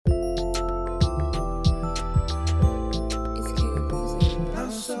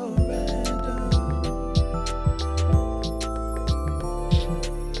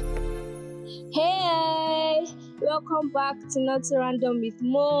welcome back to Not So Random with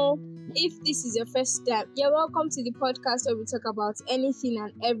Mo. If this is your first time, you're welcome to the podcast where we talk about anything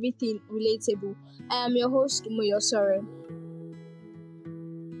and everything relatable. I am your host, Moyo Soren.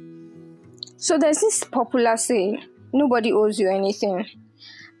 So there's this popular saying, nobody owes you anything,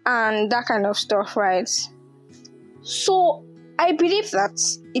 and that kind of stuff, right? So I believe that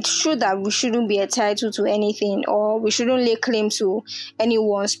it's true that we shouldn't be entitled to anything, or we shouldn't lay claim to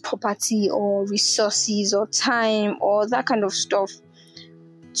anyone's property or resources or time or that kind of stuff.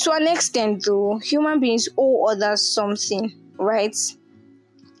 To an extent though, human beings owe others something, right?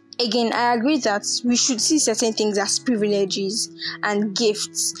 Again, I agree that we should see certain things as privileges and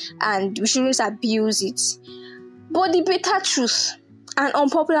gifts, and we shouldn't abuse it. But the bitter truth and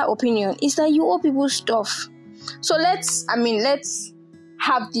unpopular opinion is that you owe people stuff. So let's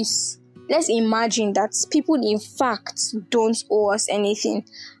have this. Let's imagine that people in fact don't owe us anything.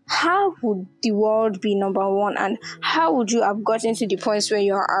 How would the world be, number one, and how would you have gotten to the point where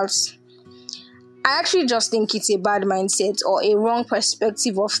you're at? I actually just think it's a bad mindset or a wrong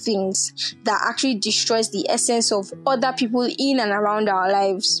perspective of things that actually destroys the essence of other people in and around our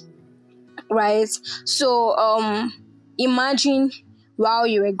lives, right? So imagine while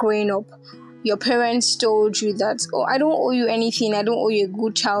you were growing up, your parents told you that, I don't owe you anything, I don't owe you a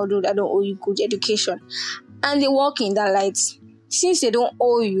good childhood, I don't owe you good education. And they walk in that light. Since they don't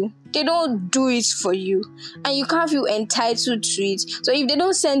owe you, they don't do it for you. And you can't feel entitled to it. So if they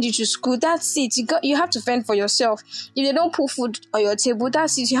don't send you to school, that's it. You have to fend for yourself. If they don't put food on your table,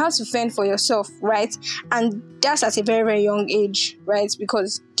 that's it. You have to fend for yourself, right? And that's at a very, very young age, right?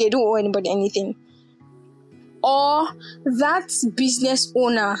 Because they don't owe anybody anything. Or that business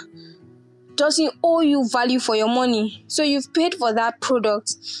owner doesn't owe you value for your money. So you've paid for that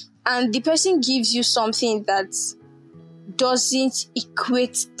product and the person gives you something that doesn't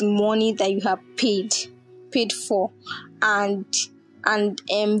equate the money that you have paid for, and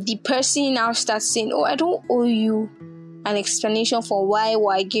the person now starts saying, I don't owe you an explanation for why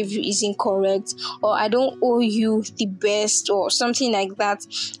what I gave you isn't correct, or I don't owe you the best, or something like that.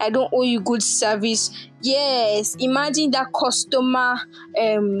 I don't owe you good service. Yes, imagine that customer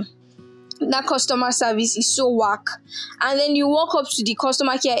service is so whack, and then you walk up to the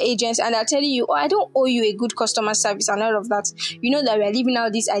customer care agents and they're telling you, I don't owe you a good customer service and all of that. You know that we're living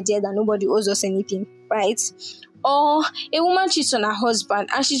out this idea that nobody owes us anything, right? Or a woman cheats on her husband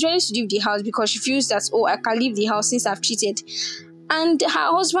and she's ready to leave the house because she feels that, I can leave the house since I've cheated. And her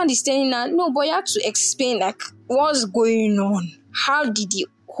husband is telling her, no, but you have to explain what's going on. How did the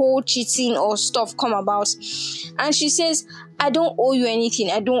whole cheating or stuff come about? And she says, I don't owe you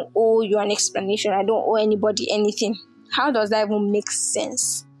anything. I don't owe you an explanation. I don't owe anybody anything. How does that even make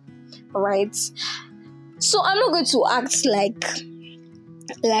sense? Right? So I'm not going to act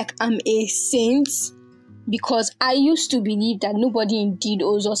like I'm a saint, because I used to believe that nobody indeed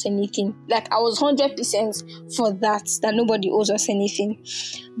owes us anything. I was 100% for that nobody owes us anything.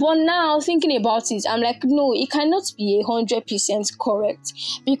 But now thinking about it, I'm like, no, it cannot be 100% correct,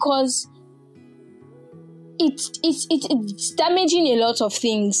 because it's damaging a lot of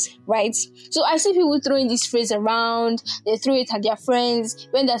things, right? So I see people throwing this phrase around. They throw it at their friends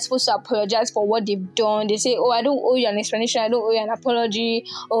when they're supposed to apologize for what they've done. They say, I don't owe you an explanation, I don't owe you an apology,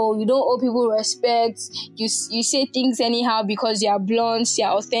 you don't owe people respect, you say things anyhow because you're blunt, you're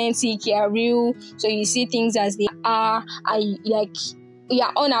authentic, you're real, so you see things as they are, and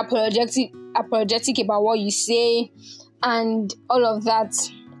you're unapologetic about what you say and all of that,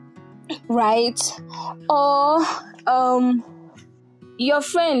 right? Or your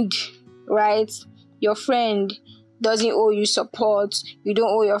friend, right? Your friend doesn't owe you support, you don't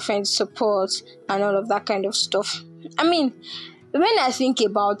owe your friend support, and all of that kind of stuff. I mean, when I think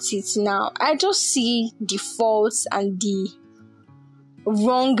about it now, I just see the faults and the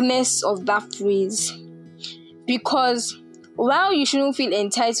wrongness of that phrase. Because while you shouldn't feel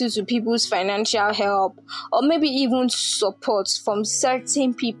entitled to people's financial help or maybe even support from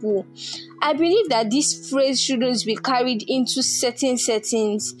certain people, I believe that this phrase shouldn't be carried into certain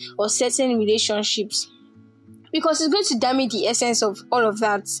settings or certain relationships, because it's going to damage the essence of all of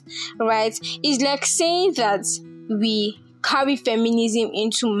that, right? It's like saying that we carry feminism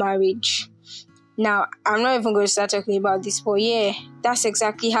into marriage. Now, I'm not even going to start talking about this, but yeah, that's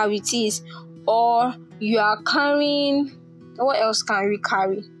exactly how it is. Or you are carrying... What else can we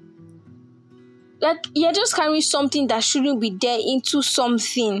carry? You're just carrying something that shouldn't be there into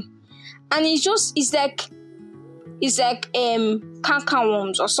something, and it's like canker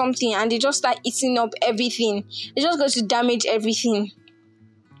worms or something, and they just start eating up everything. It's just going to damage everything.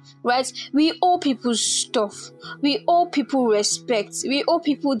 right? We owe people stuff. We owe people respect. We owe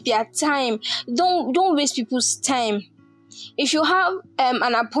people their time. Don't waste people's time. If you have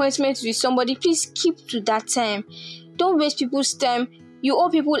an appointment with somebody, please keep to that time. Don't waste people's time. You owe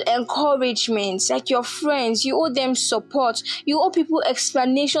people encouragement, like your friends. You owe them support. You owe people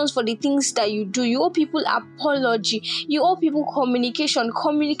explanations for the things that you do. You owe people apology. You owe people communication.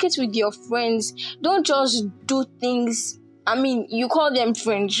 Communicate with your friends. Don't just do things. I mean, you call them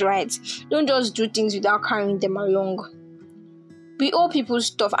friends, right? Don't just do things without carrying them along. We owe people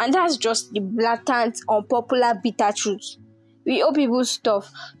stuff, and that's just the blatant, unpopular, bitter truth. We owe people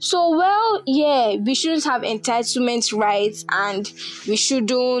stuff. So, well, yeah, we shouldn't have entitlement rights, and we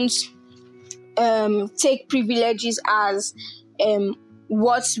shouldn't take privileges as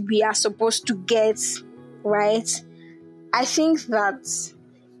what we are supposed to get, right? I think that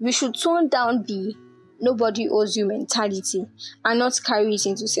we should tone down the nobody owes you mentality and not carry it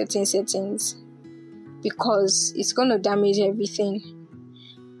into certain settings, because it's going to damage everything.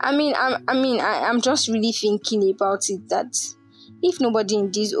 I'm just really thinking about it, that if nobody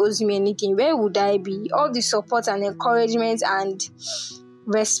in this owes me anything, where would I be? All the support and encouragement and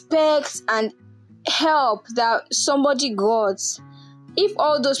respect and help that somebody got, if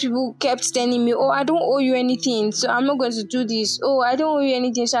all those people kept telling me, oh, I don't owe you anything, so I'm not going to do this. Oh, I don't owe you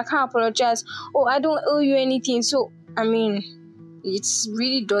anything, so I can't apologize. Oh, I don't owe you anything. So, it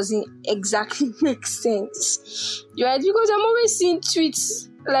really doesn't exactly make sense, right? Because I'm always seeing tweets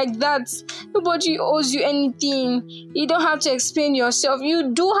like that. Nobody owes you anything. You don't have to explain yourself.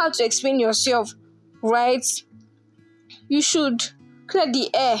 You do have to explain yourself, right? You should clear the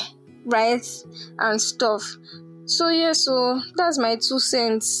air, right? And stuff. So yeah, so that's my 2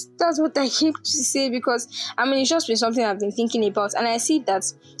 cents. That's what I came to say, because it's just been something I've been thinking about, and I see that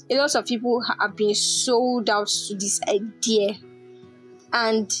a lot of people have been sold out to this idea,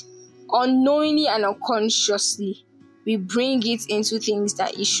 and unknowingly and unconsciously we bring it into things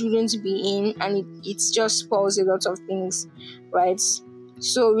that it shouldn't be in, and it just spoils a lot of things, right?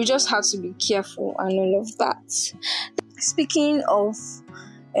 So we just have to be careful and all of that. Speaking of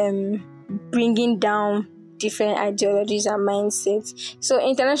bringing down different ideologies and mindsets, so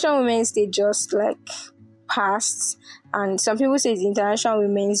International Women's Day just passed, and some people say it's International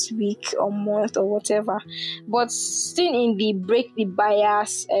Women's Week or month or whatever, but still in the break the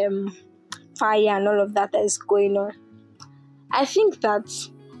bias fire and all of that is going on. I think that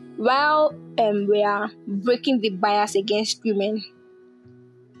while we are breaking the bias against women,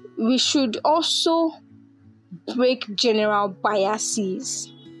 we should also break general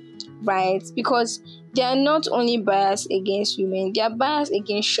biases, right? Because they are not only biased against women, they are biased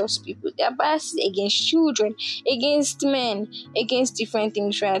against short people, they are biased against children, against men, against different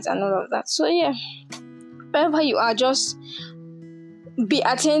things, right? And all of that. So yeah, wherever you are, just be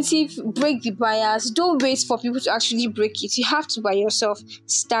attentive, break the bias. Don't wait for people to actually break it. You have to by yourself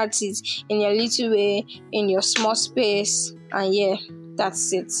start it in your little way, in your small space, and yeah,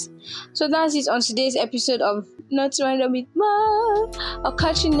 that's it. So that's it on today's episode of Not Random with Mom. I'll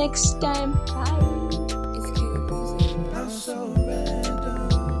catch you next time. Bye.